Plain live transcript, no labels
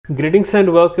Greetings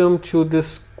and welcome to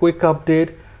this quick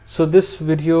update. So this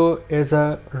video is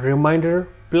a reminder,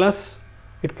 plus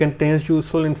it contains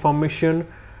useful information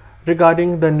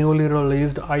regarding the newly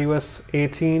released iOS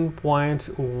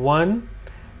 18.1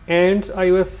 and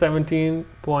iOS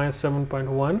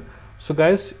 17.7.1. So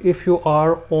guys, if you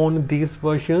are on these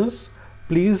versions,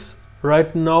 please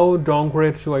right now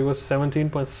downgrade to iOS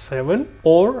 17.7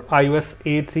 or iOS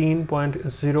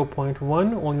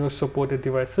 18.0.1 on your supported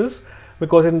devices,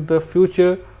 because in the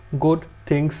future good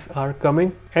things are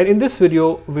coming, and in this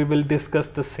video we will discuss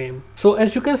the same. So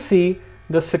as you can see,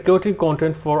 the security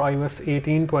content for iOS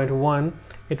 18.1,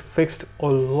 it fixed a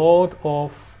lot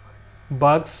of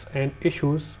bugs and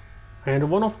issues, and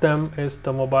one of them is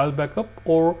the mobile backup,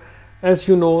 or as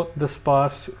you know, the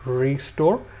sparse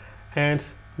restore, and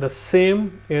the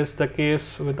same is the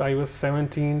case with iOS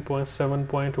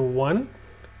 17.7.1.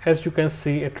 as you can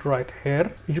see it right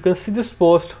here. You can see this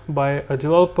post by a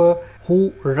developer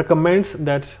who recommends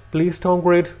that please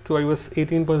downgrade to iOS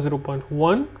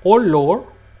 18.0.1 or lower,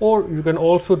 or you can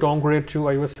also downgrade to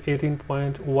iOS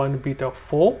 18.1 beta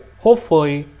 4.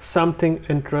 Hopefully something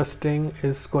interesting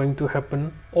is going to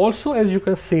happen. Also, as you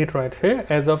can see it right here,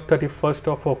 as of 31st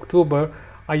of October,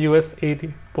 iOS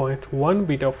 18.1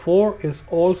 beta 4 is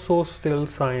also still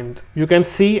signed. You can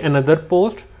see another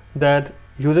post that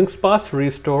using sparse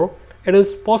restore, it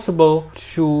is possible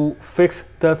to fix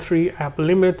the 3 app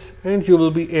limit, and you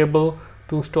will be able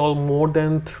to install more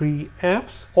than 3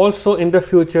 apps. Also in the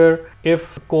future,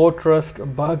 if core trust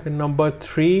bug number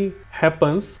 3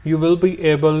 happens, you will be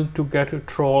able to get a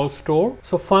Altstore.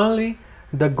 So finally,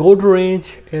 the good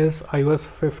range is iOS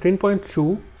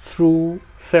 15.2 through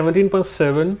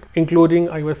 17.7, including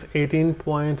iOS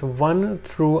 18.1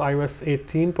 through iOS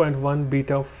 18.1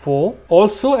 beta 4.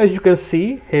 Also, as you can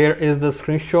see, here is the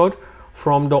screenshot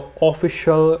from the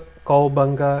official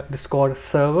Cowabunga Discord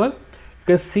server. You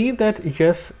can see that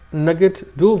yes, Nugget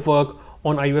do work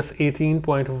on iOS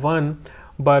 18.1,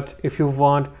 but if you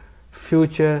want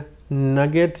future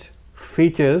Nugget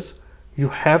features, you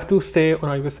have to stay on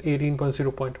iOS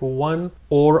 18.0.1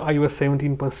 or iOS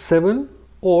 17.7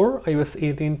 or iOS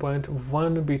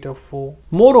 18.1 beta 4.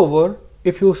 Moreover,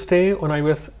 if you stay on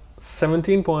iOS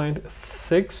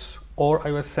 17.6 or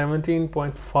iOS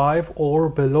 17.5 or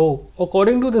below,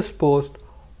 according to this post,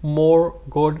 more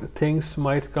good things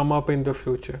might come up in the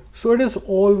future. So it is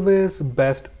always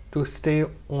best to stay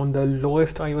on the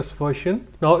lowest iOS version.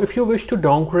 Now, if you wish to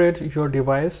downgrade your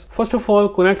device, first of all,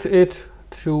 connect it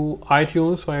to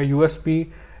iTunes via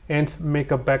USB and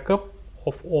make a backup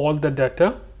of all the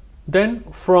data. Then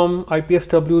from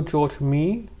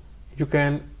ipsw.me, you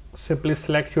can simply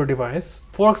select your device.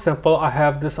 For example, I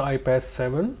have this iPad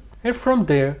 7, and from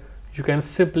there you can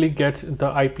simply get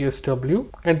the IPSW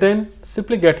and then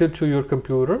simply get it to your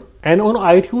computer. And on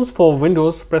iTunes for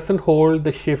Windows, press and hold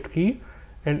the Shift key,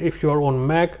 and if you are on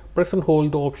Mac, press and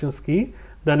hold the Options key,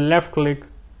 then left click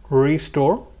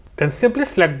Restore. Then simply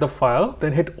select the file,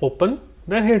 then hit open,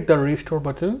 then hit the restore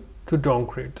button to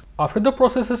downgrade. After the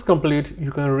process is complete, you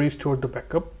can restore the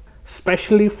backup.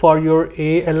 Especially for your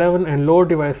A11 and lower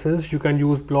devices, you can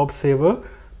use Blob Saver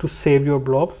to save your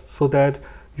blobs so that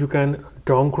you can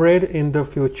downgrade in the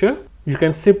future. You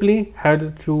can simply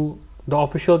head to the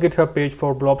official GitHub page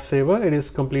for Blob Saver. It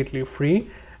is completely free,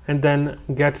 and then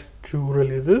get to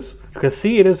releases. You can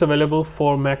see it is available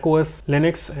for macOS,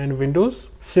 Linux and Windows.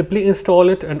 Simply install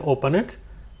it and open it.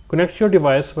 Connect your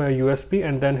device via USB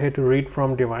and then hit read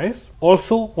from device.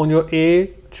 Also on your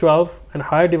A12 and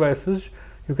higher devices,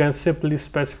 you can simply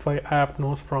specify app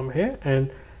notes from here,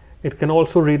 and it can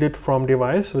also read it from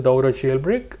device without a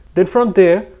jailbreak. Then from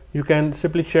there, you can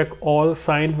simply check all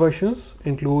signed versions,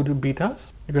 include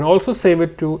betas. You can also save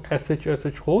it to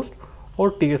SHSH host or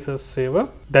TSS saver.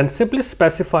 Then simply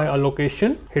specify a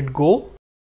location, hit go,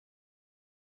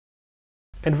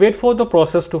 and wait for the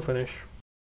process to finish.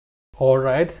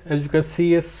 Alright, as you can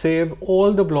see, it saved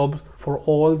all the blobs for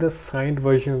all the signed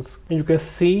versions, and you can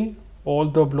see all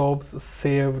the blobs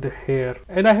saved here,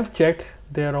 and I have checked,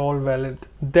 they are all valid.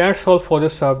 That's all for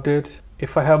this update.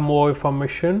 If I have more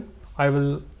information, I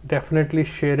will definitely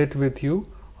share it with you.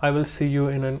 I will see you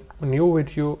in a new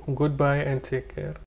video. Goodbye and take care.